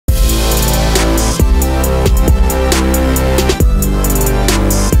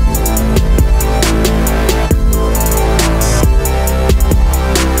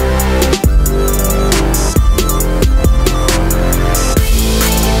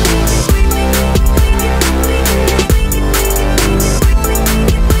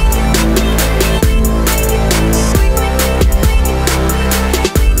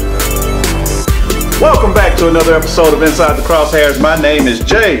to another episode of Inside the Crosshairs. My name is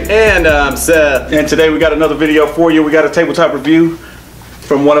Jay. And I'm Seth. And today we got another video for you. We got a tabletop review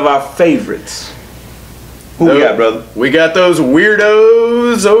from one of our favorites. Who we got, brother? We got those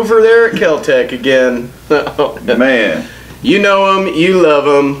weirdos over there at Kel-Tec again. Man. You know them, you love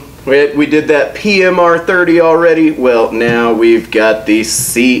them. We did that PMR 30 already. Well, now we've got the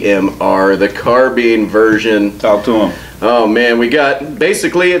CMR, the carbine version. Talk to him. Oh man, we got,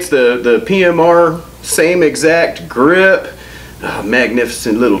 basically it's the PMR, same exact grip,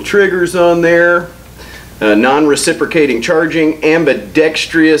 magnificent little triggers on there, non-reciprocating charging,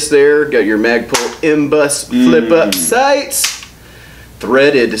 ambidextrous there, got your Magpul M-Bus flip-up sights,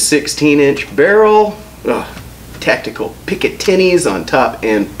 threaded 16-inch barrel, tactical Picatinnies on top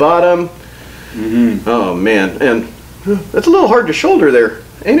and bottom. Oh man, and that's a little hard to shoulder there,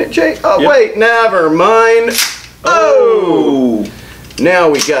 ain't it, Jay? Oh yep. Wait, never mind. Oh! Now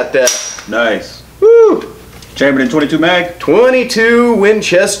we got that. Nice. Woo! Chambered in 22 mag? 22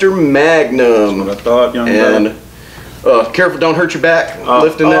 Winchester Magnum. That's what I thought, young man. And careful, don't hurt your back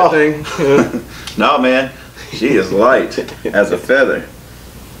lifting that thing. No, man. She is light as a feather.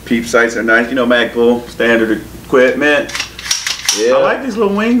 Peep sights are nice. You know, Magpul, standard equipment. Yeah. I like these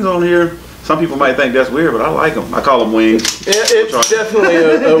little wings on here. Some people might think that's weird, but I like them. I call them wings. Yeah, it's definitely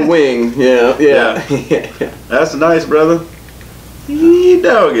a wing. Yeah. That's nice, brother.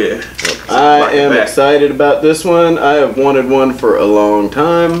 Doggy. I am excited about this one. I have wanted one for a long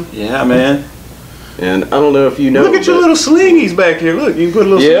time. Yeah, man. And I don't know if you know. Look at your little slingies back here. Look, you can put a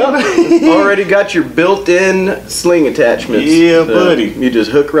little sling. Already got your built-in sling attachments. Yeah, buddy. You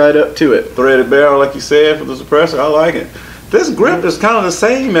just hook right up to it. Threaded barrel, like you said, for the suppressor. I like it. This grip is kind of the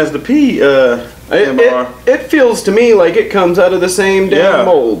same as the CMR. It feels to me like it comes out of the same damn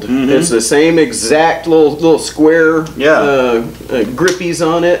mold. It's the same exact little square grippies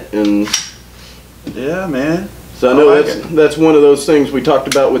on it, and yeah, man. So I know that's one of those things we talked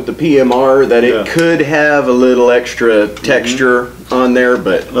about with the PMR, that it could have a little extra texture on there,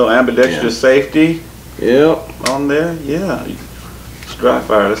 but a little ambidextrous safety. Yep. On there, yeah. It's dry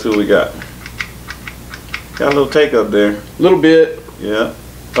fire. Let's see what we got. Got a little take up there. A little bit. Yeah.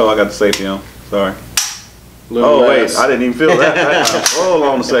 Oh, I got the safety on. Sorry. Oh, wait. I didn't even feel that. Hold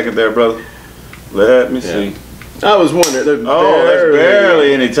on a second there, brother. Let me see. I was wondering. There's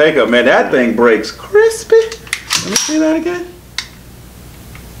barely any take up, man. That thing breaks crispy. Let me see that again.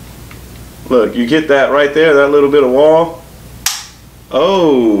 Look, you get that right there, that little bit of wall.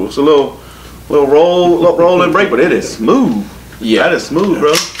 Oh, it's a little roll and break, but it is smooth. Yeah. That is smooth,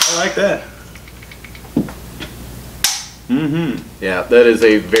 bro. I like that. Yeah, that is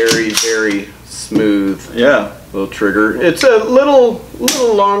a very, very smooth little trigger. It's a little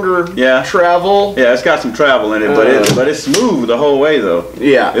longer travel. Yeah, it's got some travel in it, but it's smooth the whole way though.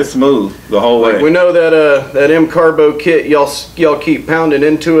 Yeah. It's smooth the whole way. We know that that M-Carbo kit y'all keep pounding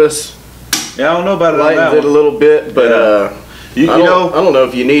into us. Yeah, I don't know about it. Lightens it a little bit, but I don't know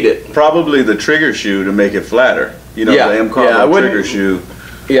if you need it. Probably the trigger shoe to make it flatter. You know, the M-Carbo trigger shoe.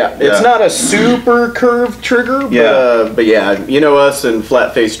 Yeah, it's not a super curved trigger, but yeah, you know us and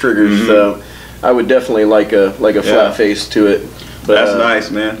flat face triggers, so I would definitely like a flat face to it. But, that's nice,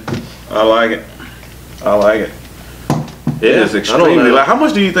 man. I like it. I like it. It is extremely light. How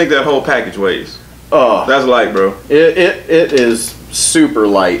much do you think that whole package weighs? Oh, that's light, bro. It is super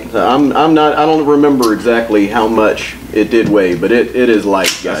light. I don't remember exactly how much it did weigh, but it is light,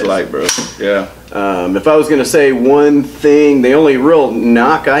 guys. That's light, bro. Yeah. If I was going to say one thing, the only real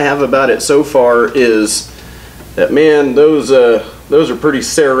knock I have about it so far is that, man, those are pretty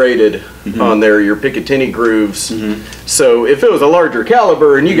serrated on there, your Picatinny grooves. So if it was a larger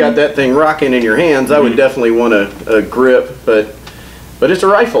caliber and you got that thing rocking in your hands, I would definitely want a grip, but it's a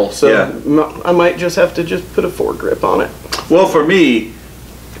rifle, so I might just have to put a foregrip on it. Well, for me,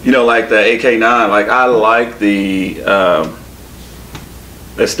 you know, like the AK9, like I like the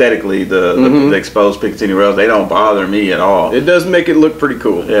aesthetically the exposed Picatinny rails. They don't bother me at all. It does make it look pretty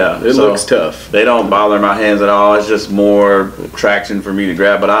cool. Yeah, it looks tough. They don't bother my hands at all. It's just more traction for me to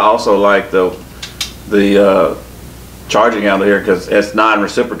grab. But I also like the charging out of here because it's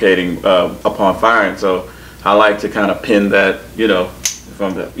non-reciprocating upon firing. So I like to kind of pin that, you know,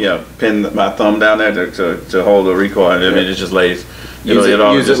 pin my thumb down there to hold the recoil. I mean, it just lays. Use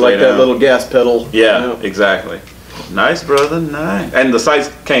it like that little gas pedal. Yeah, exactly. Nice, brother. Nice. And the sights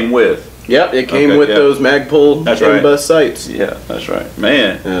came with. Yep, it came with those Magpul M-Bus sights. Yeah, that's right,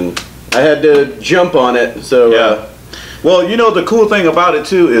 man. And I had to jump on it, so Well, you know, the cool thing about it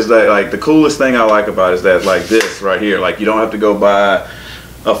too is that, like, the coolest thing I like about it is that, like, this right here, like, you don't have to go buy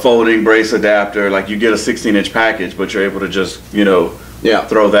a folding brace adapter. Like, you get a 16-inch package, but you're able to just, you know, Yeah.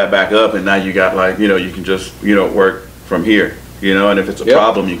 throw that back up, and now you got like, you know, you can just, you know, work from here. You know, and if it's a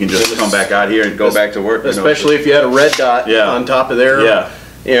problem, you can just come back out here and go back to work. Especially if you had a red dot on top of there. Yeah.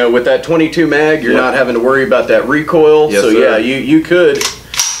 You know, with that 22 mag, you're not having to worry about that recoil. Yes, so sir. yeah, you could,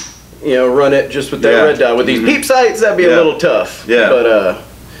 you know, run it just with that red dot. With these peep sights, that'd be a little tough. Yeah.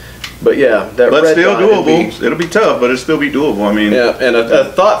 But yeah, that but red still dot doable. It'll be tough, but it'll still be doable. I mean, yeah. And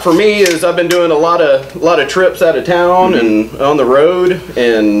a thought for me is I've been doing a lot of trips out of town and on the road,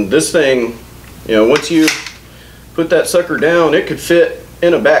 and this thing, you know, once you put that sucker down, it could fit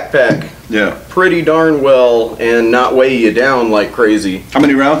in a backpack pretty darn well and not weigh you down like crazy. How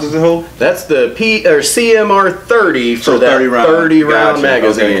many rounds does it hold? That's the CMR 30 for that 30 round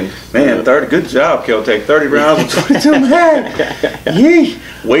magazine. Okay. Man, 30. Good job, Kel-Tec. 30 rounds with 22 mag. Yee.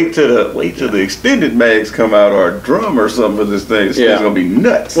 Wait till the extended mags come out, or a drum or something for this thing. This thing's gonna be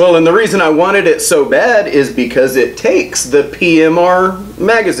nuts. Well, and the reason I wanted it so bad is because it takes the PMR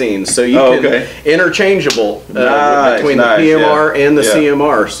magazine, so you can interchangeable between the PMR and the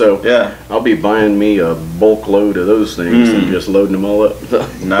CMR. So I'll be buying me a bulk load of those things and just loading them all up.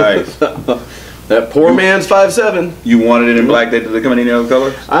 Nice. That poor man's 5.7. You wanted it in black? Did they come in any other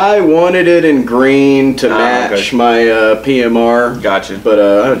colors? I wanted it in green to match my PMR. Gotcha. But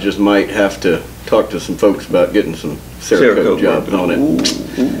I just might have to talk to some folks about getting some Cerakote jobs on it.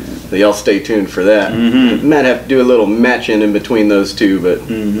 So y'all stay tuned for that. Might have to do a little matching in between those two, but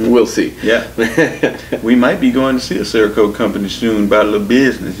we'll see. Yeah. We might be going to see a Cerakote company soon about a little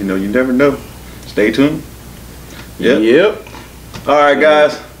business. You know, you never know. Stay tuned. Yep. All right,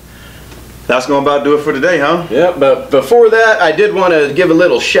 guys. That's going to about do it for today, huh? Yeah, but before that, I did want to give a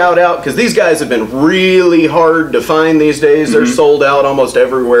little shout out, because these guys have been really hard to find these days. They're sold out almost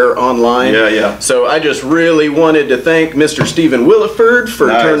everywhere online. Yeah. So I just really wanted to thank Mr. Stephen Williford for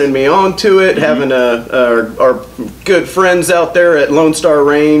turning me on to it, having our good friends out there at Lone Star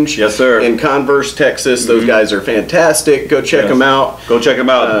Range. Yes, sir. In Converse, Texas. Those guys are fantastic. Go check them out. Go check them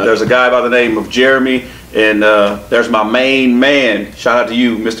out. There's a guy by the name of Jeremy. And there's my main man. Shout out to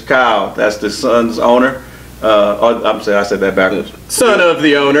you, Mr. Kyle. That's the son's owner. I'm sorry, I said that backwards. Son of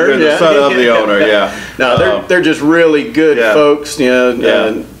the owner. The son of the owner, No, they're just really good folks. You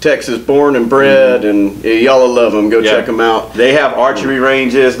know, Texas born and bred, and y'all will love them. Go check them out. They have archery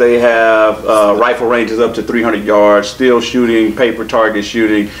ranges. They have rifle ranges up to 300 yards. Still shooting, paper target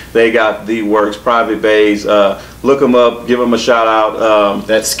shooting. They got the works. Private bays. Look them up. Give them a shout out.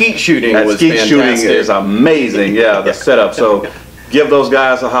 That skeet shooting was skeet fantastic. shooting is amazing. The setup. So give those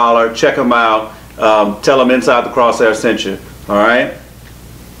guys a holler. Check them out. Tell them Inside the Crosshairs sent you. All right?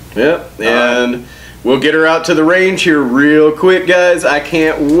 Yep. And we'll get her out to the range here real quick, guys. I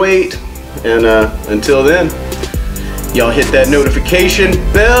can't wait. And until then, y'all hit that notification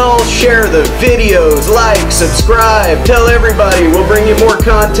bell, share the videos, like, subscribe, tell everybody. We'll bring you more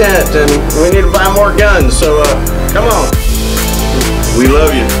content, and we need to buy more guns. So come on. We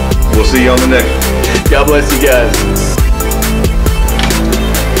love you. We'll see you on the next one. God bless you guys.